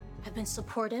I've been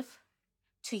supportive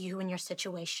to you and your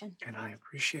situation. And I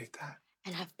appreciate that.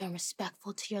 And I've been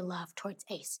respectful to your love towards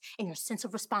Ace and your sense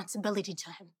of responsibility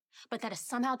to him. But that has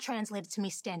somehow translated to me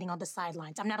standing on the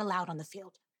sidelines. I'm not allowed on the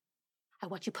field. I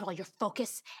want you to put all your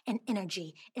focus and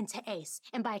energy into Ace,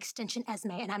 and by extension,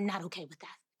 Esme, and I'm not okay with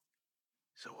that.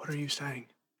 So what are you saying?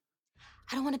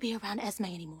 I don't want to be around Esme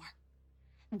anymore.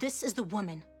 This is the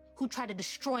woman who tried to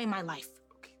destroy my life.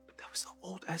 Okay, but that was the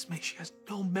old Esme. She has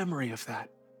no memory of that.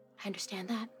 I understand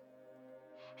that,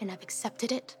 and I've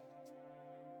accepted it.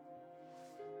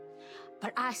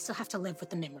 But I still have to live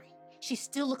with the memory. She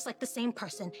still looks like the same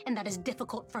person, and that is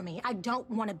difficult for me. I don't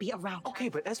want to be around her. Okay,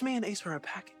 but Esme and Ace are a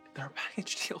package. They're a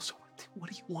package deal, so what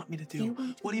do you want me to do?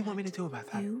 What do you want me to do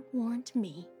about that? You warned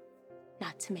me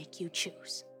not to make you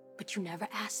choose, but you never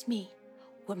asked me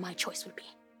what my choice would be.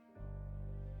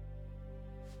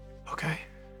 Okay.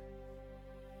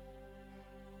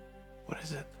 What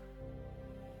is it?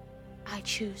 I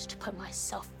choose to put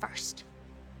myself first.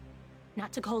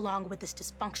 Not to go along with this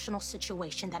dysfunctional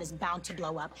situation that is bound to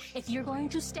blow up. If you're going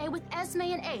to stay with Esme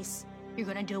and Ace, you're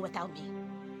going to do it without me.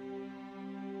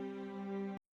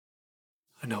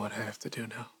 I know what I have to do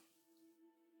now.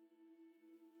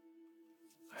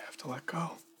 I have to let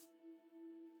go.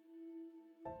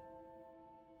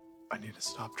 I need to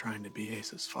stop trying to be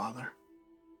Ace's father.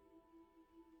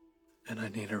 And I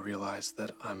need to realize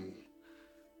that I'm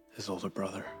his older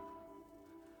brother.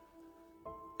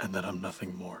 And that I'm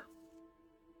nothing more.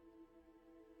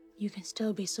 You can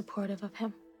still be supportive of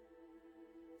him.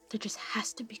 There just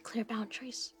has to be clear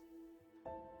boundaries.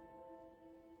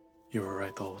 You were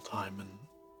right the whole time, and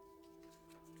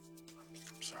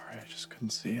I'm sorry, I just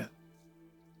couldn't see it.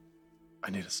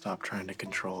 I need to stop trying to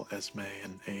control Esme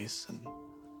and Ace, and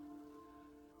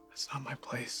it's not my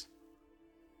place.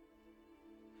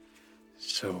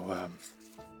 So,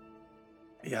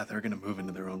 yeah, they're gonna move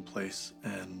into their own place,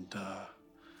 and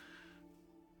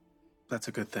that's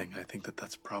a good thing. I think that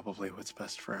that's probably what's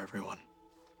best for everyone.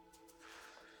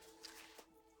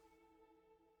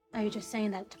 Are you just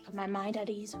saying that to put my mind at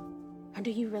ease? Or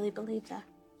do you really believe that?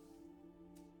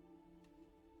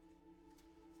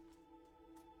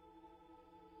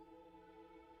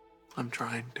 I'm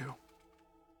trying to.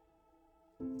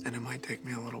 And it might take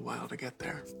me a little while to get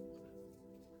there.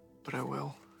 But I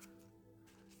will.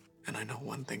 And I know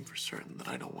one thing for certain, that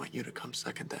I don't want you to come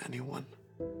second to anyone.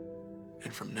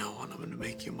 And from now on, I'm going to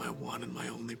make you my one and my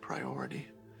only priority.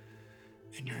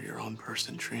 And you're your own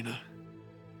person, Trina.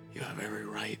 You have every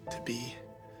right to be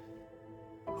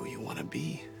who you want to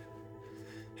be.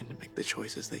 And to make the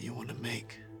choices that you want to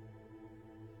make.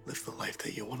 Live the life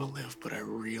that you want to live, but I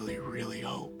really, really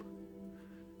hope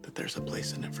that there's a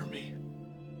place in it for me.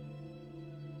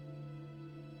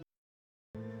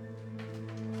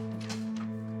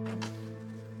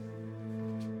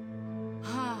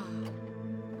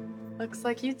 Looks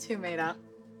like you two made up.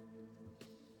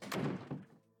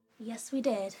 Yes, we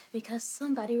did, because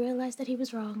somebody realized that he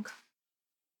was wrong.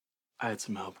 I had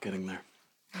some help getting there.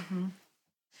 Mm-hmm.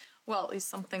 Well, at least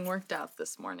something worked out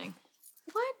this morning.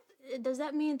 What? Does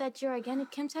that mean that your organic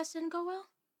chem test didn't go well?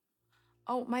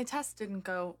 Oh, my test didn't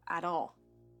go at all.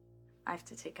 I have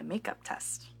to take a makeup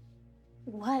test.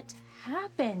 What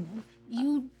happened?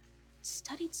 You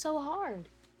studied so hard.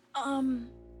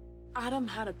 Adam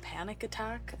had a panic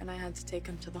attack and I had to take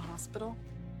him to the hospital.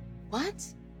 What?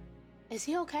 Is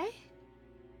he okay?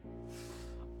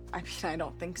 I mean, I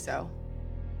don't think so.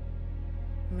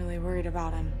 I'm really worried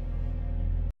about him.